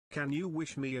Can you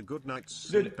wish me a good night's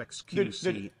sleep,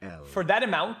 xQcl? For that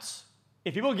amount,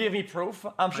 if people give me proof,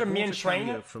 I'm sure me and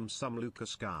Train, from some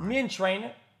Lucas guy. me and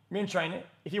Train,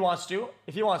 if he wants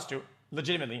to,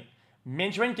 legitimately, me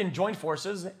and Train can join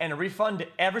forces and refund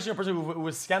every single person who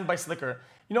was scammed by Slicker.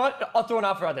 You know what? I'll throw an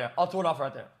offer out there.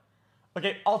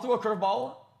 Okay, I'll throw a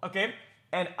curveball, okay?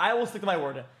 And I will stick to my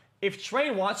word. If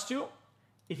Train wants to,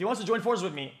 if he wants to join forces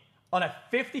with me on a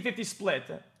 50-50 split,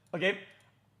 okay,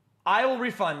 I will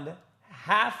refund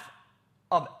half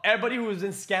of everybody who has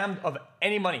been scammed of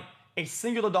any money. A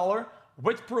singular dollar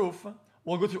with proof.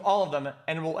 We'll go through all of them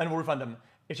and we'll refund them.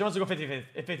 If she wants to go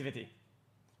 50-50.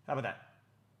 How about that?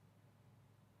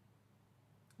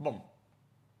 Boom.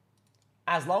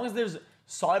 As long as there's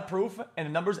solid proof and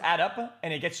the numbers add up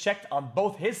and it gets checked on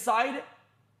both his side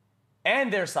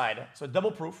and their side. So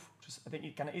double proof, which is I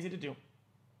think kind of easy to do.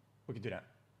 We can do that.